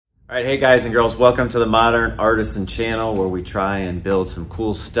All right, hey guys and girls, welcome to the Modern Artisan channel where we try and build some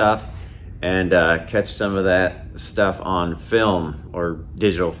cool stuff and catch some of that stuff on film or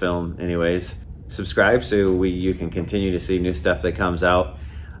digital film anyways. Subscribe so you can continue to see new stuff that comes out.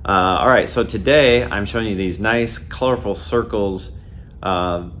 All right, so today I'm showing you these nice colorful circles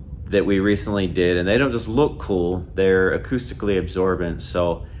that we recently did, and they don't just look cool, they're acoustically absorbent.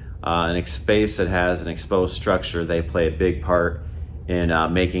 So in a space that has an exposed structure, they play a big part in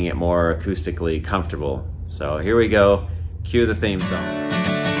making it more acoustically comfortable. So here we go, cue the theme song.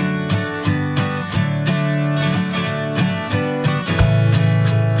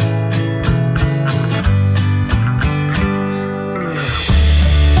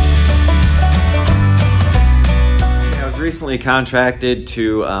 Recently contracted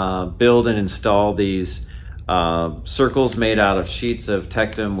to build and install these circles made out of sheets of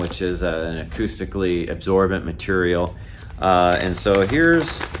Tectum, which is an acoustically absorbent material. And so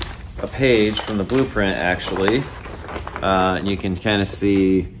here's a page from the blueprint actually. And you can kind of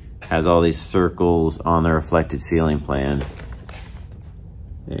see has all these circles on the reflected ceiling plan.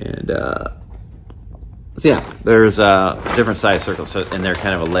 And so yeah, there's different size circles, so, and they're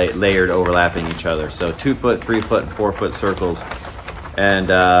kind of layered, overlapping each other. So 2 foot, 3 foot, and 4 foot circles. And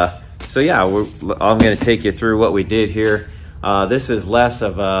so yeah, I'm going to take you through what we did here. This is less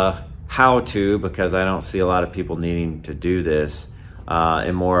of a how-to because I don't see a lot of people needing to do this,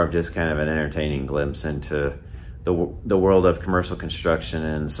 and more of just kind of an entertaining glimpse into the world of commercial construction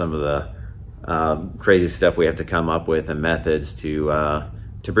and some of the crazy stuff we have to come up with and methods to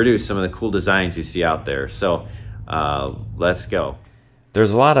produce some of the cool designs you see out there. So let's go.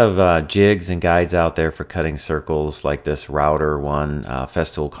 There's a lot of jigs and guides out there for cutting circles, like this router one.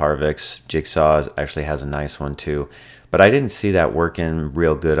 Festool Carvix Jigsaw actually has a nice one too. But I didn't see that working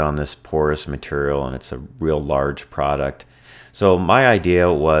real good on this porous material, and it's a real large product. So my idea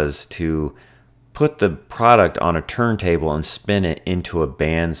was to put the product on a turntable and spin it into a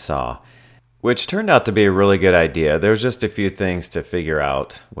bandsaw, which turned out to be a really good idea. There's just a few things to figure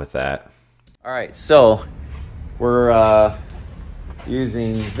out with that. All right, so we're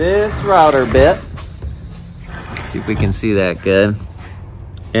using this router bit. Let's see if we can see that good.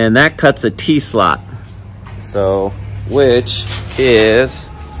 And that cuts a T-slot. So, which is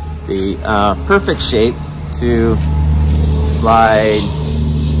the perfect shape to slide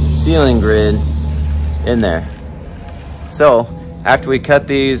ceiling grid in there. So, after we cut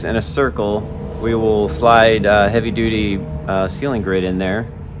these in a circle, we will slide heavy-duty ceiling grid in there,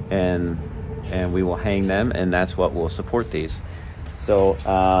 and we will hang them, and that's what will support these. So,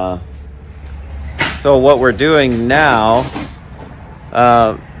 so what we're doing now,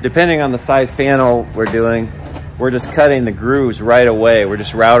 depending on the size panel we're doing, we're just cutting the grooves right away. We're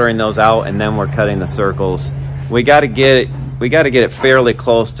just routering those out, and then we're cutting the circles. We got to get it fairly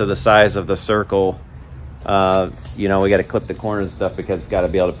close to the size of the circle. You know, we got to clip the corners and stuff because it's got to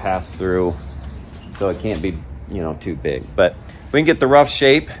be able to pass through, so it can't be, you know, too big. But we can get the rough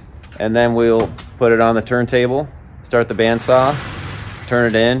shape, and then we'll put it on the turntable, start the bandsaw, turn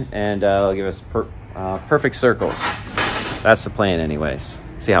it in, and it'll give us perfect circles. That's the plan anyways.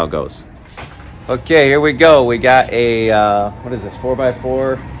 See how it goes. Okay, here we go. We got a, what is this,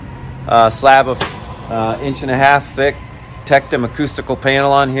 4x4 slab of 1.5 inch thick Tectum Acoustical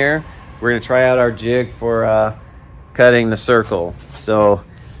panel on here. We're gonna try out our jig for cutting the circle. So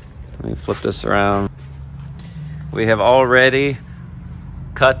let me flip this around. We have already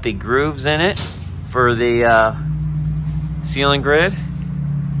cut the grooves in it for the ceiling grid,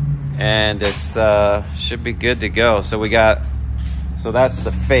 and it's should be good to go. So that's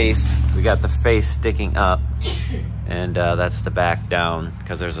the face. We got the face sticking up, and that's the back down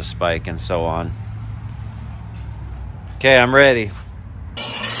because there's a spike and so on. Okay, I'm ready.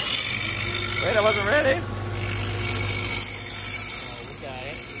 Wait, I wasn't ready. Oh, we got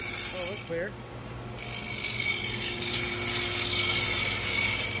it. Oh, looks weird.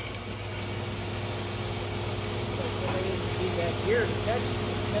 Back here to catch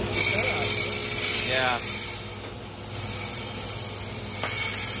the cutout. Yeah.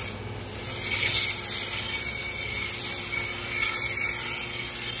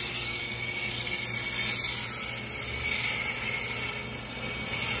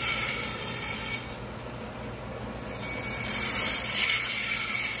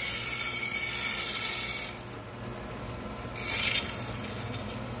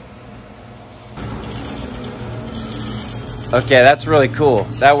 Okay, that's really cool.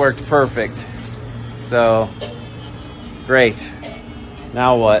 That worked perfect. So, great.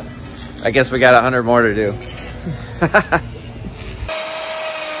 Now what? I guess we got 100 more to do.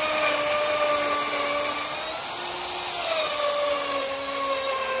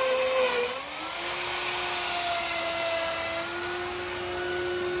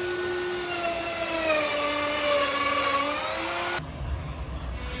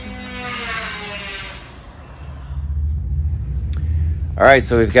 All right,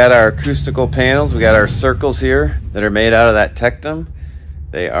 so we've got our acoustical panels. We got our circles here that are made out of that Tectum.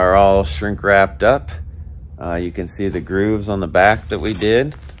 They are all shrink wrapped up. You can see the grooves on the back that we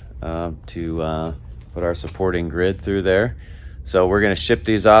did to put our supporting grid through there. So we're gonna ship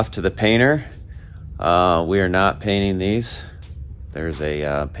these off to the painter. We are not painting these. There's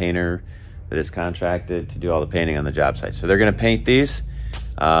a painter that is contracted to do all the painting on the job site. So they're gonna paint these,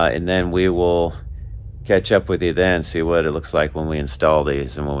 and then we will catch up with you then, see what it looks like when we install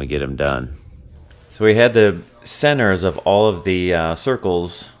these and when we get them done. So we had the centers of all of the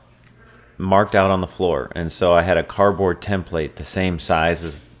circles marked out on the floor, and so I had a cardboard template the same size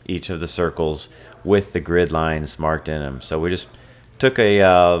as each of the circles with the grid lines marked in them. So we just took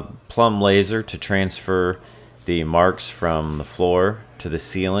a plumb laser to transfer the marks from the floor to the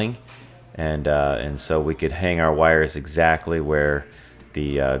ceiling, and so we could hang our wires exactly where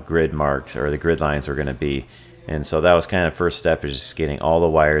the grid marks or the grid lines were going to be. And so that was kind of the first step, is just getting all the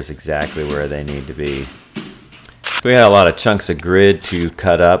wires exactly where they need to be. We had a lot of chunks of grid to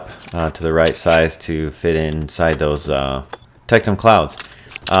cut up to the right size to fit inside those Tectum clouds.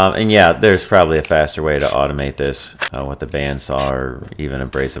 And yeah, there's probably a faster way to automate this with a bandsaw or even a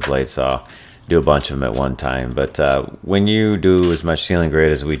abrasive blade saw. Do a bunch of them at one time. But when you do as much ceiling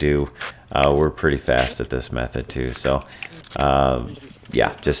grid as we do, we're pretty fast at this method too. So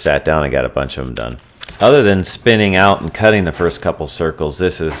yeah, just sat down and got a bunch of them done. Other than spinning out and cutting the first couple circles,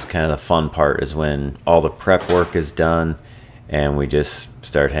 this is kind of the fun part, is when all the prep work is done and we just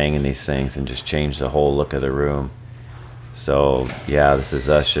start hanging these things and just change the whole look of the room. So yeah, this is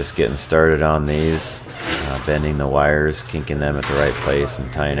us just getting started on these, bending the wires, kinking them at the right place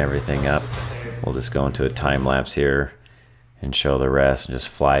and tying everything up. We'll just go into a time lapse here and show the rest and just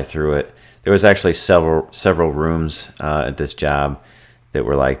fly through it. There was actually several rooms at this job that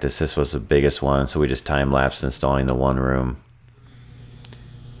were like this. This was the biggest one, so we just time-lapsed installing the one room.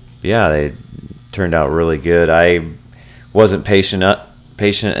 But yeah, they turned out really good. I wasn't patient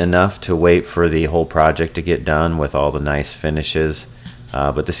enough to wait for the whole project to get done with all the nice finishes,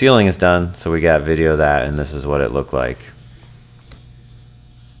 but the ceiling is done, so we got video of that, and this is what it looked like.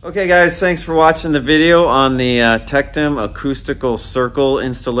 Okay guys, thanks for watching the video on the Tectum Acoustical Circle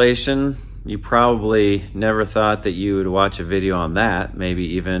installation. You probably never thought that you would watch a video on that, maybe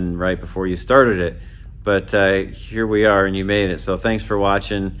even right before you started it. But here we are, and you made it. So thanks for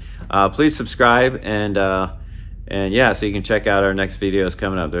watching. Please subscribe, and yeah, so you can check out our next videos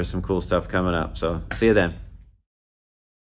coming up. There's some cool stuff coming up. So see you then.